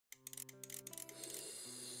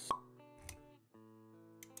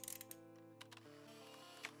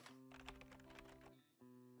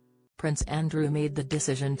Prince Andrew made the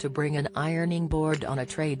decision to bring an ironing board on a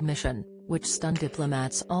trade mission, which stunned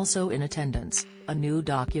diplomats also in attendance, a new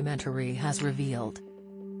documentary has revealed.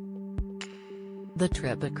 The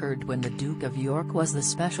trip occurred when the Duke of York was the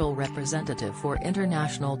special representative for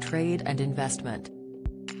international trade and investment.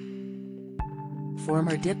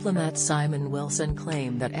 Former diplomat Simon Wilson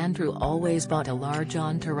claimed that Andrew always brought a large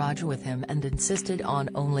entourage with him and insisted on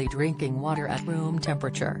only drinking water at room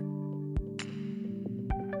temperature.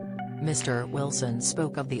 Mr. Wilson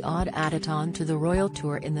spoke of the odd added-on to the royal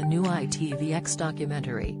tour in the new ITVX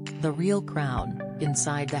documentary, The Real Crown,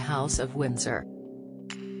 Inside the House of Windsor.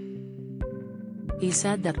 He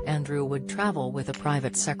said that Andrew would travel with a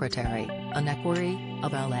private secretary, an equerry, a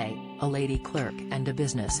valet, a lady clerk and a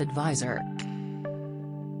business advisor.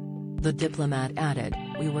 The diplomat added,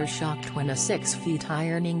 "We were shocked when a 6-foot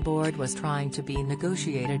ironing board was trying to be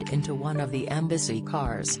negotiated into one of the embassy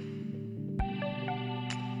cars.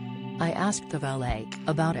 I asked the valet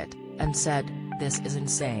about it, and said, 'This is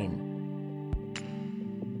insane.'"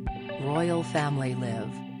 Royal family live,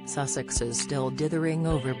 Sussex is still dithering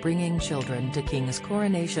over bringing children to King's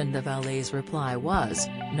coronation. The valet's reply was,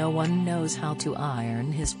 "No one knows how to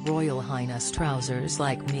iron His Royal Highness trousers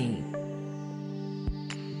like me."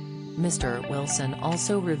 Mr. Wilson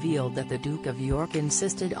also revealed that the Duke of York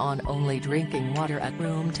insisted on only drinking water at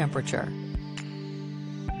room temperature.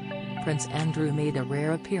 Prince Andrew made a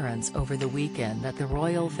rare appearance over the weekend at the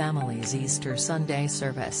royal family's Easter Sunday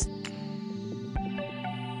service.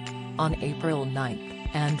 On April 9,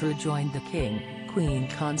 Andrew joined the King, Queen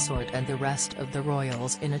Consort and the rest of the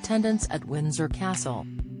royals in attendance at Windsor Castle.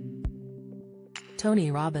 Tony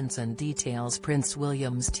Robinson details Prince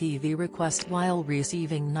William's TV request while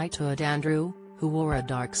receiving knighthood. Andrew, who wore a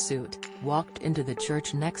dark suit, walked into the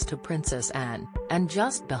church next to Princess Anne, and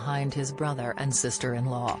just behind his brother and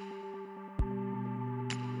sister-in-law.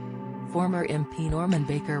 Former MP Norman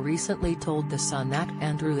Baker recently told The Sun that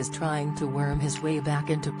Andrew is trying to worm his way back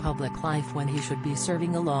into public life when he should be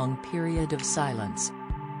serving a long period of silence.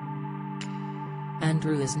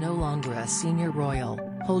 Andrew is no longer a senior royal,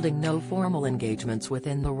 holding no formal engagements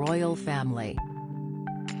within the royal family.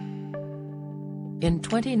 In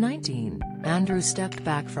 2019, Andrew stepped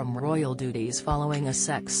back from royal duties following a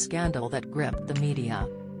sex scandal that gripped the media.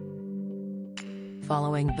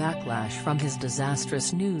 Following backlash from his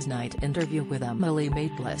disastrous Newsnight interview with Emily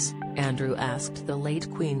Maitlis, Andrew asked the late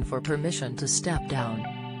Queen for permission to step down.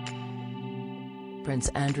 Prince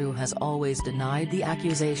Andrew has always denied the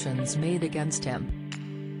accusations made against him.